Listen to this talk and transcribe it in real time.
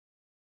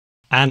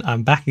And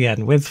I'm back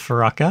again with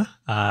Ferocca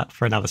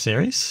for another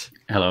series.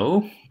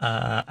 Hello.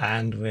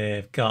 And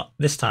we've got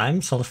this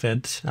time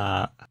Solafid,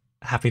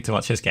 happy to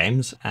watch his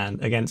games, and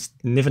against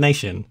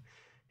Nivvination,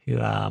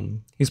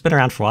 who's been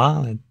around for a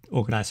while and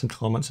organised some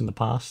tournaments in the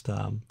past,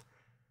 and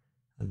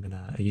been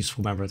a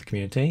useful member of the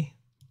community.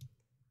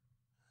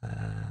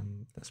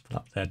 Let's put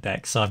up their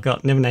deck. So I've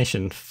got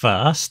Nivvination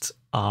first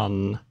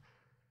on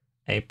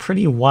a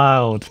pretty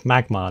wild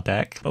Magmar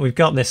deck, but we've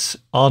got this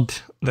odd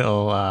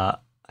little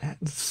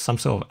some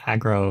sort of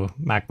aggro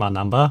Magmar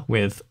number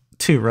with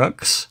 2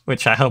 rooks,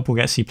 which I hope will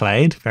get see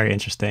played. Very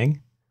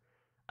interesting.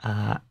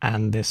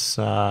 And this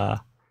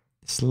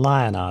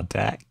Lionar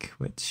deck,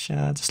 which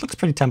just looks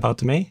pretty tempo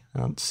to me. I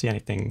don't see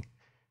anything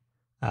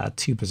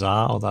too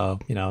bizarre, although,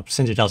 you know,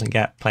 since it doesn't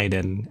get played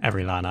in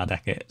every Lionar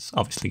deck, it's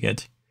obviously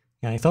good.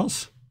 Any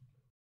thoughts?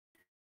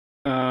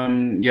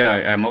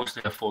 Yeah, I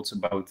mostly have thoughts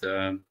about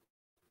the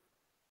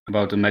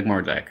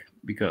Magmar deck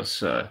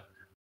because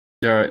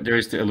there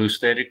is the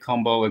elucidated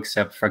combo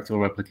except fractal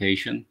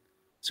replication.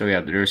 So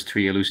yeah, there's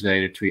 3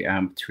 elucidated, 3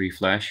 amp, 3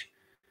 flash,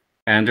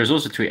 and there's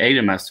also 3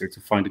 Ada Master to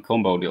find the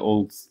combo. The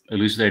old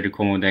elucidated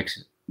combo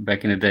decks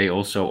back in the day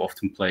also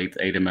often played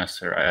Ada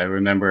Master. I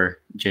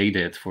remember Jay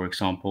did, for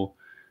example.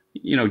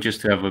 You know,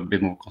 just to have a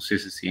bit more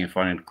consistency in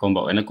finding the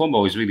combo, and the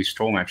combo is really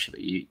strong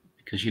actually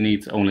because you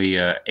need only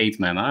 8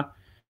 mana.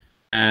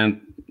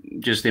 And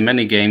just in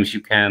many games,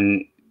 you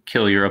can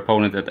kill your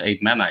opponent at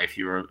 8 mana if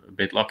you're a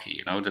bit lucky.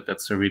 You know,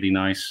 that's a really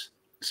nice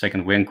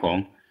second win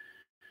con.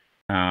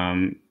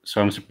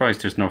 So I'm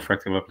surprised there's no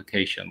fractal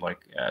replication, like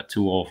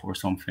 2 off or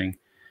something.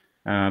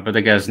 But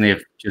I guess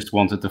Niv just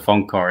wanted the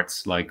fun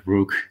cards like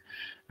Rook,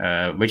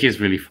 which is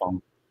really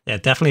fun. Yeah,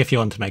 definitely if you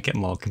want to make it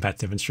more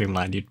competitive and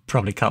streamlined, you'd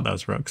probably cut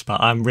those rooks, but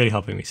I'm really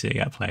hoping we see it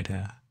get played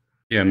here.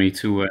 Yeah, me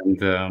too.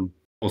 And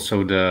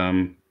also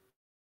the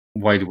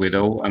White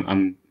Widow.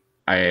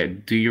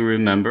 Do you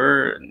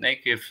remember,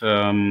 Nick, if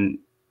in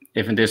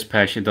this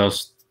patch it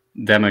does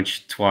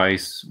damage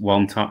twice,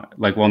 one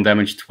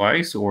damage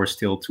twice, or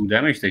still 2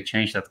 damage? They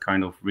changed that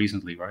kind of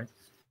recently, right?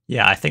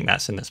 Yeah, I think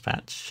that's in this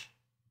patch.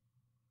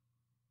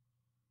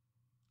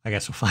 I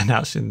guess we'll find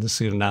out soon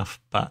enough,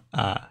 but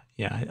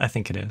yeah, I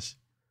think it is.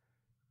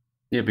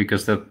 Yeah,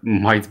 because that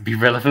might be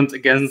relevant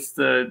against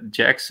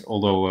Jax,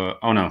 although,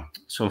 oh no,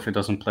 Solafid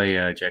doesn't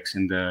play Jax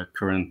in the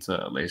current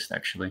list,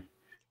 actually.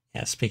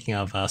 Yeah, speaking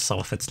of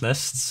Solafid's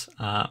lists,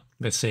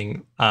 we're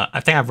seeing,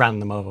 I think I've ran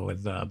them over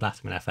with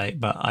Blatham and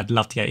F8, but I'd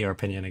love to get your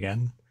opinion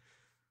again.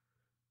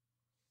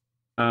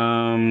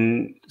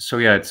 So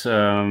yeah, it's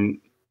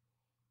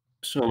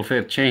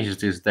Solafid changes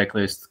this deck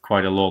list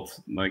quite a lot.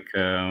 Like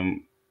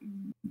during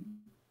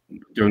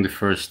the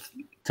first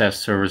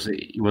test service,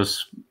 he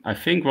was, I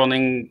think,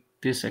 running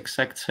this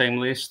exact same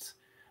list.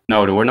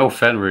 No, there were no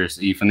Fenrirs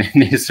even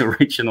in his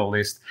original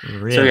list.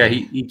 Really? So yeah,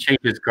 he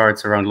changed his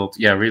cards around a lot.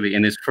 Yeah, really.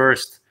 In his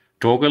first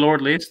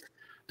Dorgalord list,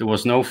 there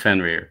was no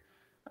Fenrir.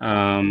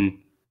 The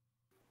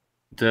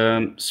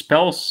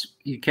spells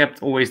he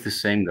kept always the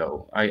same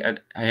though. I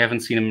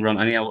haven't seen him run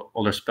any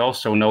other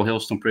spells, so no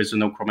Hailstone Prison,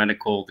 no Chromatic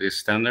Cold is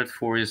standard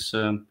for his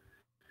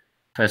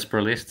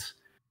Vesper list.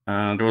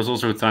 There was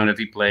also a time that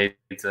he played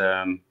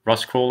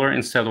Rustcrawler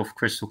instead of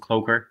Crystal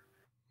Cloaker.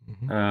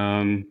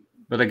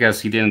 But I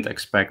guess he didn't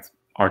expect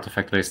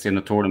artifact list in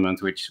a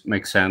tournament, which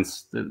makes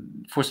sense.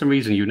 For some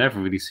reason, you never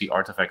really see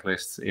artifact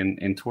lists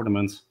in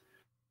tournaments.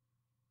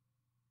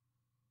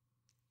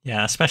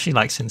 Yeah, especially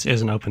like since it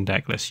is an open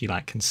deck list, you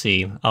like can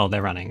see, oh,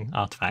 they're running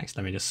artifacts.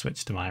 Let me just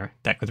switch to my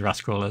deck with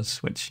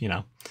Rustcrawlers, which, you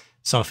know,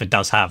 Solafid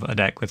does have a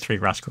deck with 3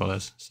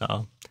 Rustcrawlers,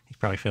 so he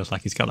probably feels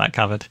like he's got that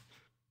covered.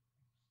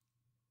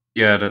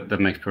 Yeah, that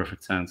makes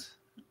perfect sense.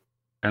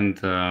 And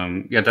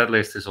yeah, that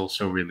list is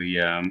also really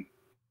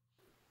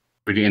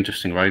really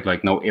interesting, right?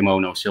 Like no Immo,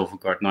 no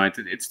Silverguard Knight.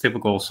 It's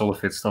typical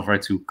Solafid stuff,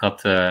 right? To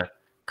cut the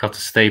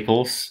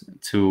staples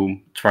to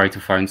try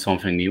to find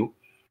something new.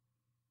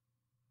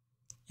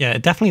 Yeah,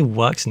 it definitely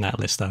works in that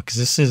list though, because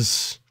this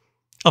is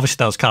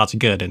obviously those cards are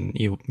good, and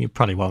you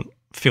probably won't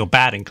feel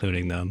bad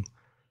including them.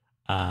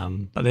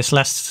 But this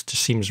list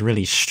just seems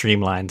really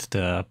streamlined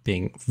to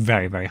being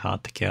very, very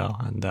hard to kill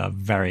and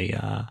very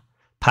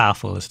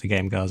powerful as the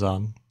game goes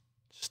on.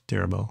 Just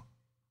durable.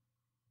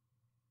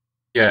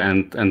 Yeah,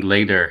 and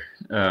later,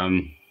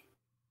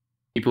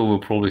 people will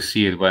probably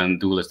see it when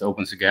Duelyst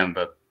opens again,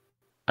 but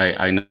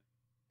I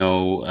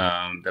know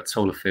that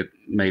Solafid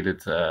made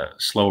it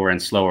slower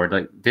and slower.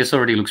 Like this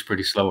already looks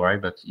pretty slow,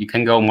 right? But you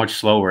can go much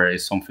slower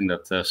is something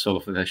that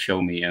Solafid has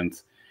shown me, and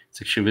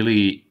it's actually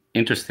really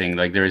interesting.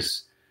 Like there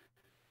is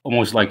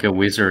almost like a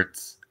wizard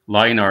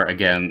liner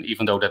again,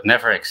 even though that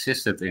never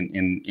existed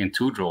in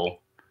 2-draw.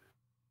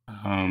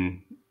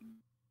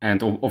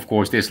 And of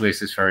course, this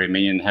list is very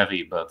minion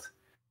heavy, but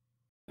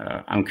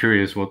I'm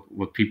curious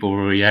what people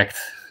will react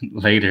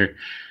later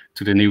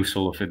to the new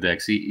Solafid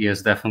decks. He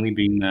has definitely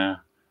been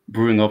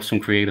brewing up some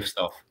creative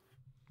stuff.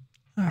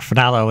 For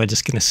now, though, we're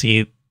just going to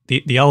see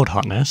the old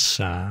hotness.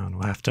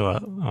 We'll have to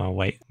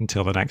wait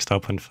until the next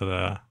open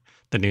for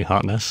the new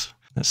hotness.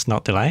 Let's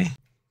not delay.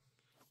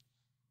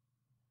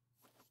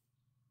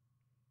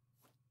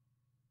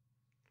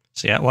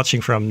 So yeah, watching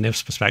from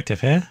Niv's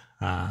perspective here,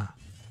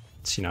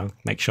 let's, you know,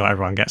 make sure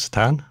everyone gets a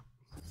turn.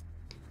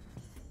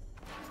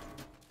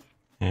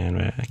 And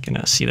we're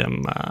gonna see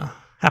them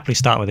happily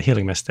start with a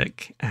Healing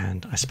Mystic,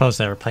 and I suppose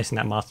they're replacing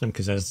that Martyrdom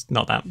because there's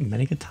not that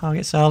many good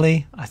targets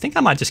early. I think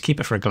I might just keep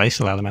it for a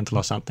Glacial Elemental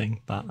or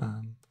something, but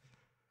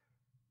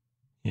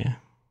yeah.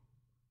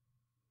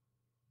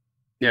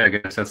 Yeah, I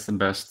guess that's the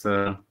best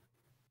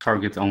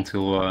target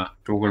until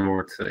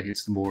Lord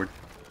hits the board.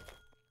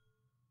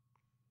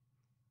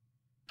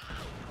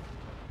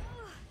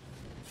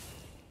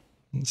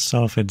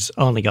 Solafid's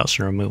only got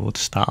some removal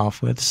to start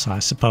off with, so I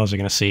suppose we're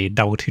going to see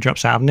double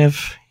 2-drops out of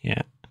Niv.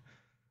 Yeah.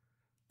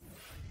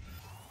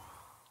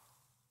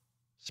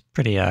 It's a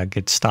pretty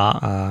good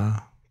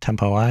start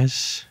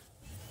tempo-wise.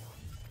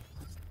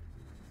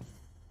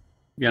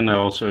 Yeah, and I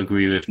also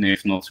agree with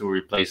Niv not to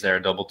replace their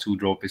double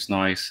 2-drop is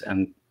nice,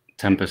 and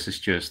Tempest is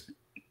just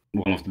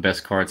one of the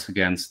best cards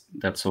against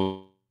that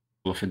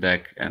Solafid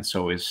deck, and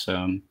so is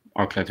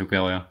Arclight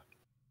Regalia.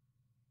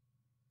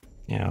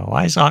 Yeah,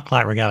 why is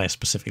Arclight Regalia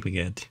specifically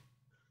good?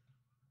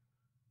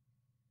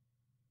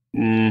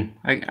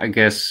 I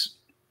guess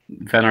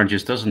Vanar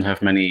just doesn't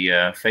have many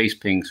face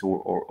pings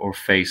or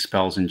face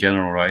spells in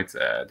general, right?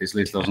 This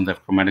list doesn't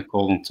have Chromatic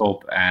Cold on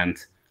top, and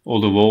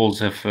all the walls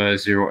have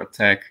 0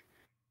 attack.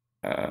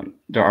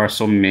 There are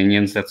some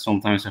minions that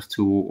sometimes have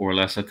 2 or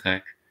less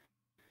attack.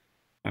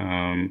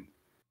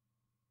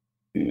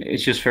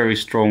 It's just very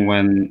strong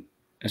when,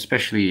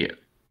 especially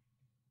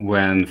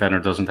when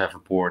Vanar doesn't have a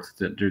board.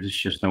 There's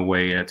just no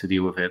way to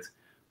deal with it.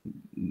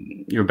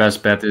 Your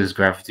best bet is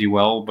Gravity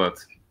Well, but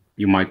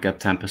you might get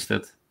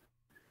Tempested.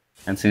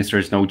 And since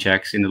there's no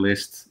jacks in the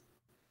list,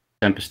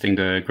 Tempesting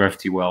the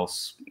Gravity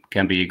Wells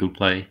can be a good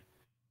play.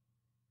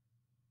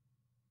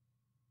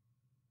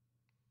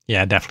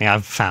 Yeah, definitely.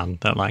 I've found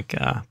that, like,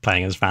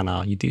 playing as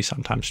Vanar, you do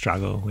sometimes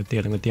struggle with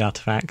dealing with the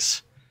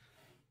artifacts.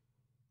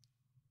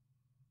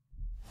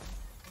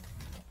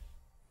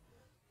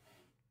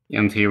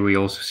 And here we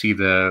also see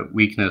the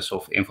weakness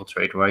of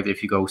Infiltrate, right?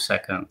 If you go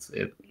second,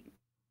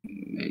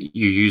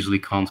 you usually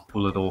can't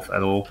pull it off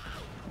at all.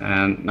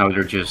 And now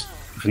they're just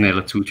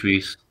vanilla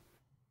 2-3s.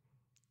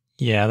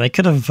 Yeah, they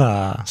could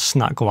have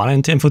snuck one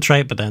into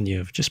Infiltrate, but then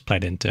you've just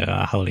played into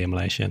Holy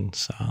Immolation,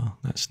 so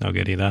that's no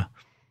good either.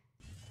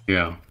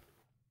 Yeah.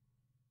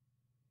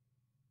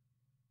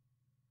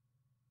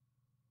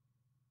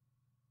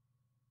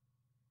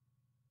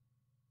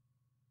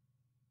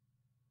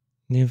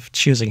 You're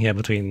choosing here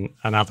between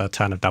another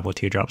turn of double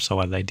 2-drops or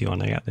whether they do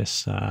want to get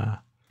this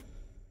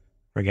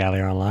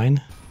Regalia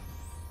online.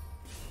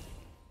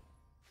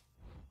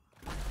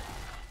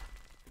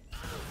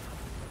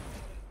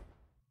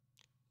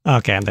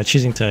 Okay, and they're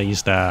choosing to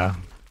use the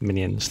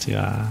minions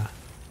to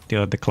deal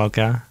with the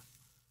Cloaker.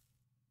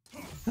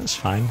 That's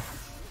fine.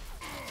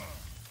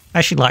 I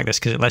actually like this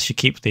because it lets you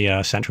keep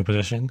the central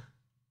position.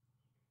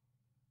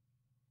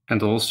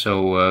 And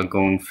also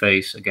going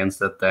face against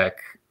that deck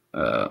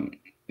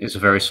is a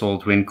very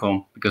solid win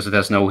con because it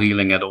has no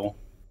healing at all.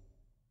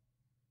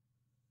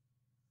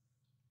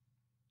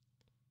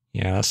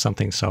 Yeah, that's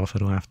something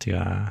Solafid will have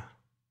to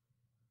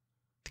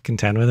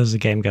contend with as the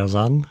game goes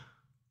on.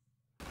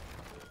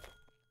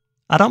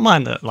 I don't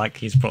mind that, like,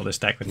 he's brought this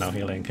deck with no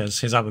healing, because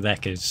his other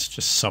deck is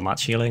just so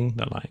much healing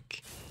that,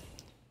 like,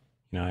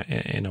 you know,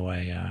 in a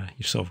way,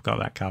 you've sort of got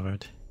that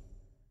covered.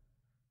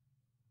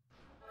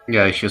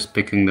 Yeah, he's just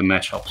picking the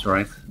matchups,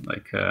 right?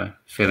 Like,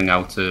 filling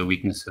out the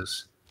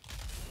weaknesses.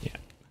 Yeah.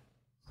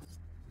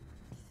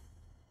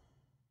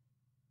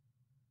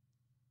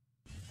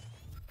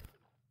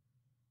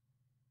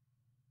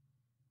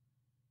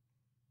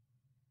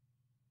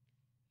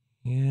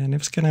 Yeah, and if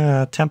it's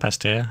gonna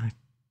Tempest here,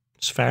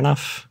 it's fair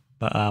enough.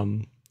 But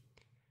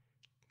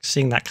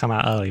seeing that come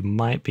out early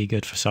might be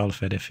good for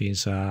Solafid if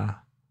he's... I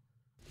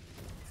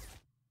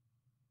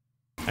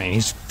mean,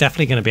 he's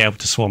definitely going to be able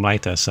to swarm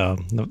later, so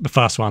the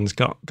first one's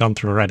gone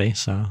through already,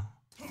 so...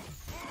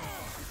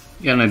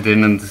 Yeah, and it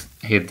didn't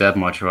hit that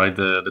much, right?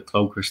 The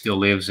Cloaker still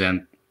lives,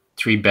 and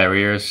 3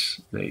 barriers.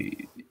 The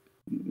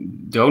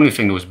only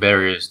thing those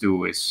barriers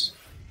do is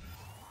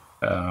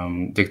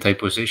dictate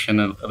position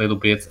a little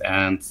bit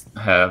and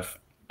have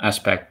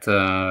aspect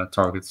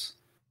targets.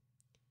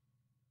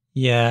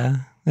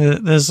 Yeah,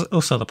 there's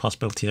also the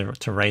possibility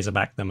to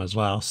Razorback them as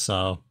well,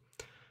 so,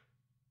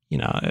 you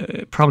know,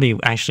 it probably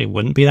actually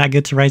wouldn't be that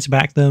good to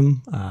Razorback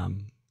them.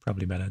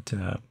 Probably better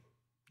to,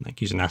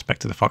 like, use an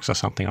aspect of the Fox or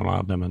something on one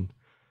of them and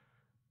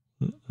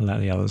let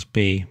the others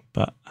be.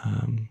 But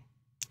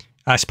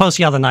I suppose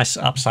the other nice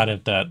upside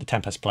of the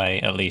Tempest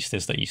play, at least,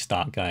 is that you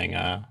start going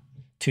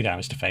 2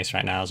 damage to face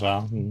right now as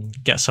well, and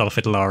get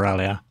Solafid lower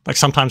earlier. Like,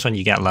 sometimes when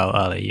you get low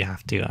early, you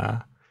have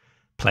to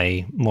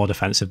play more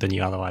defensive than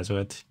you otherwise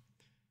would.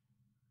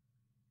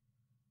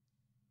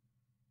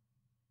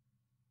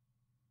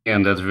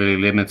 And that really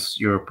limits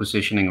your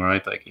positioning,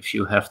 right? Like, if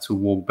you have to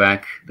walk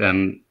back,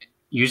 then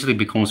usually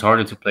becomes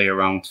harder to play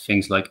around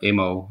things like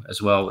Emo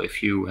as well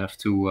if you have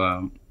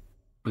to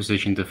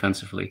position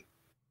defensively.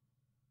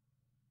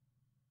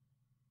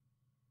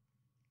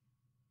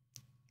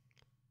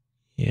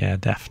 Yeah,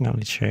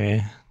 definitely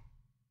true.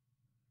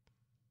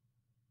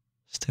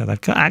 Still, they've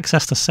got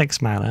access to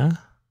 6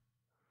 mana.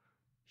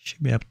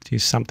 Should be able to do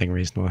something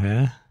reasonable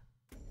here.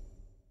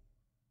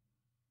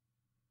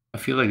 I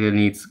feel like they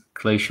need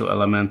Glacial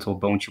Elemental,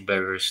 Bone Chill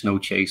Barrier, Snow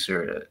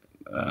Chaser.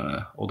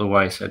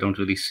 Otherwise, I don't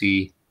really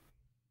see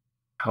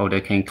how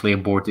they can clear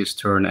board this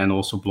turn and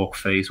also block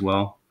phase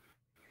well.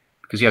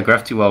 Because yeah,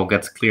 Gravity Well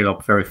gets cleared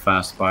up very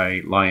fast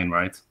by Lion,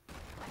 right?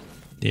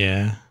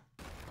 Yeah.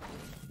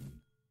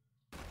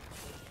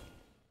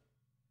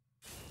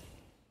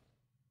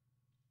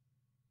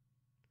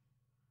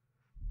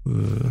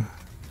 Ooh.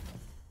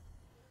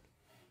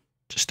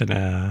 Just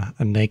a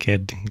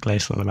naked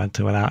Glacial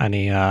Elemental without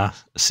any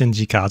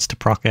Sinji cards to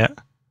proc it.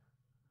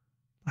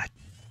 I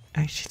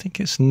actually think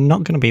it's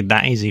not going to be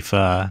that easy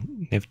for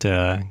Niv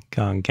to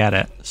go and get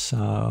it,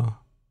 so...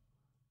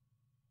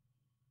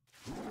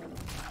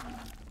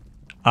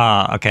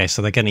 okay,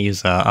 so they're going to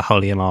use a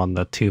Holy Ammo on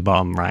the 2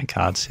 bottom right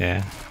cards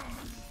here.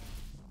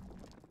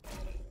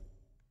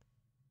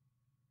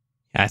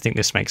 Yeah, I think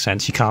this makes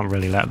sense. You can't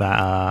really let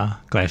that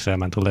Glacial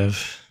Elemental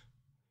live.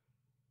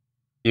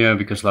 Yeah,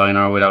 because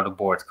Lionar without a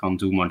board can't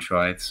do much,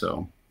 right?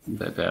 So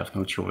they have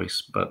no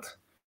choice. But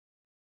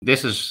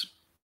this is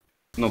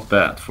not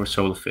bad for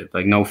Solafid.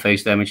 Like, no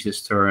face damage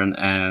this turn,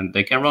 and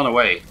they can run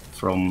away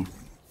from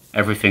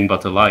everything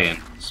but the Lion.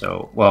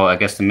 So, well, I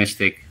guess the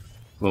Mystic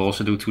will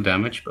also do 2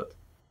 damage, but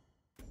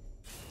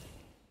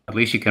at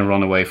least you can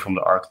run away from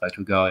the Arclight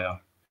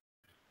Regalia.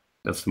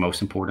 That's the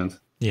most important.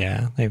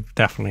 Yeah, they've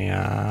definitely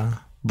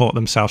bought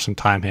themselves some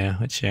time here,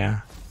 which,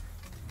 yeah.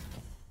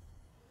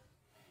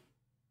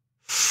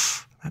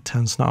 That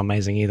turn's not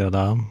amazing either,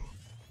 though.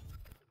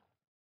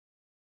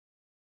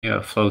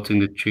 Yeah, floating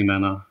the 3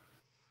 mana.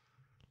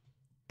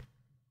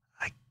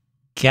 I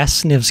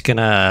guess Niv's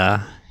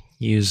gonna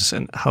use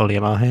an Holy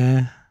Ammo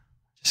here,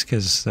 just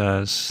because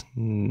there's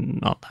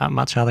not that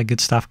much other good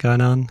stuff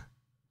going on.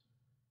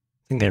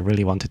 I think they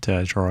really wanted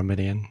to draw a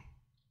minion.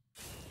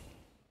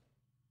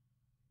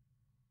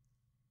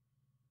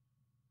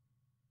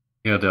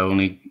 Yeah, the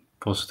only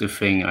positive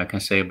thing I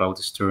can say about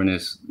this turn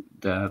is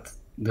that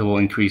they will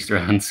increase their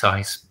hand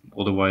size,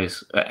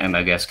 otherwise, and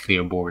I guess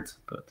clear board,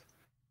 but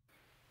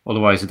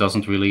otherwise it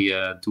doesn't really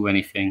do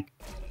anything.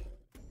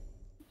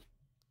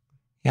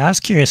 Yeah, I was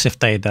curious if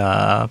they'd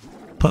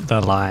put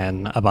the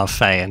Lion above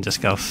Fae and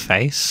just go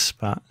face,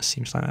 but it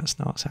seems like that's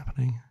not what's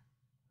happening.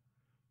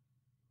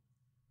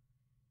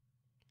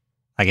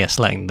 I guess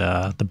letting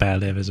the bear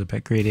live is a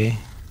bit greedy.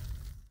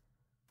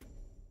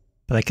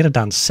 But they could have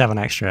done 7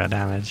 extra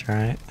damage,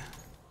 right?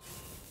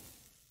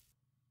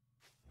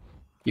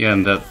 Yeah,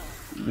 and that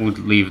would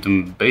leave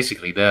them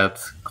basically dead,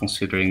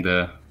 considering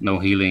the no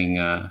healing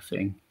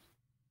thing.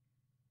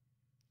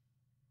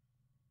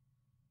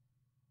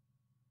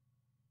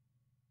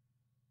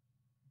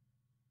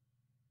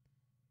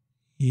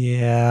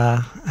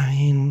 Yeah, I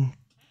mean,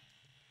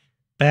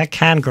 bear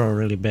can grow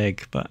really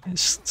big, but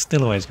it's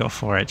still always got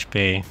 4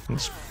 HP.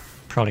 It's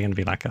probably going to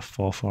be like a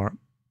 4/4 at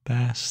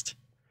best.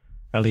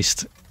 Or at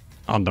least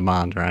on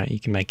demand, right? You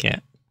can make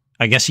it...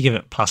 I guess you give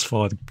it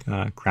 +4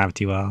 with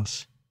Gravity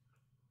Wells.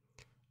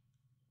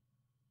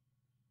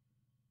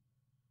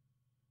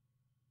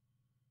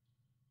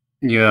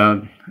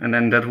 Yeah, and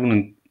then that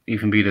wouldn't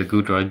even be that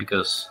good, right?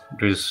 Because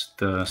there's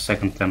the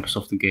second Tempest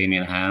of the game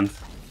in hand.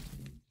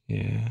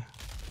 Yeah.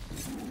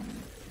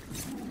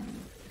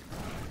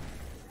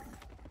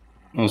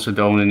 Also,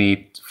 they only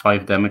need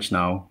 5 damage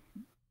now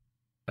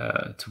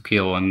to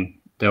kill, and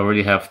they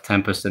already have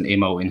Tempest and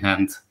Immo in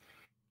hand.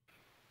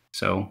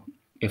 So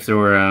if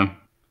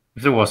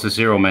there was a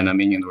 0 mana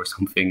minion or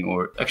something,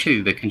 or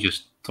actually they can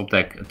just top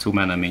deck a 2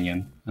 mana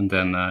minion, and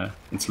then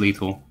it's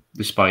lethal,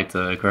 despite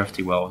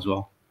Gravity Well as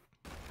well.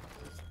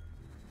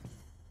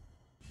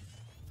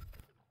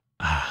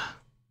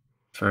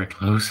 Very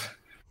close.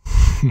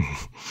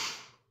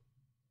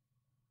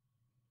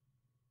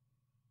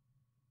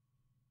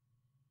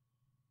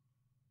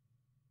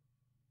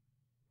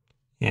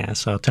 Yeah,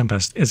 so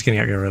Tempest is going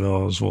to get rid of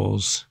those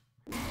walls.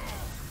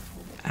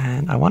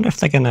 And I wonder if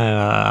they're going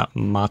to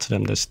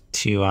martyrdom this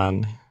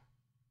 2-1.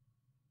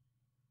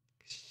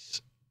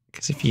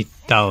 Because if you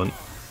don't,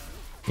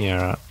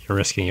 you're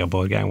risking your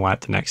board getting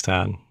wiped the next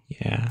turn.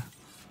 Yeah.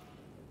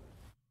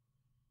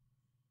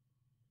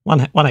 1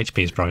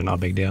 HP is probably not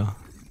a big deal.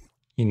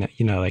 You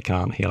know they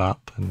can't heal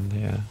up, and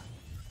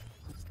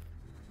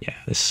yeah,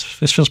 this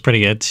feels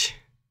pretty good.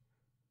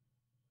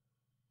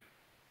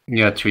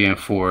 Yeah, 3 and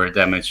 4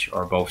 damage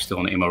are both still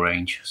in Immo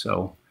range,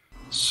 so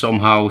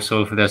somehow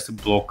Solafid has to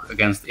block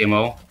against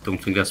Immo. Don't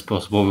think that's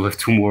possible with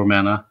 2 more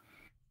mana.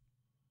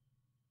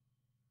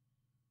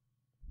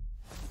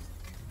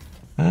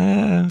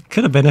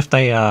 Could have been if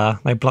they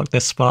blocked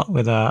this spot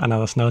with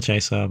another Snow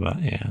Chaser,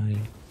 but yeah,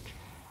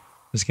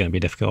 it's going to be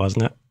difficult,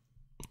 wasn't it?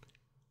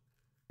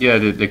 Yeah,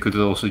 they could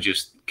also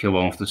just kill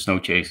one of the Snow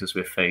Chasers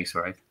with face,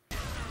 right?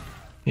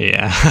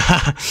 Yeah.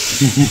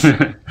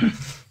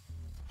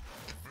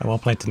 Well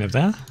played to Niv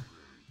there.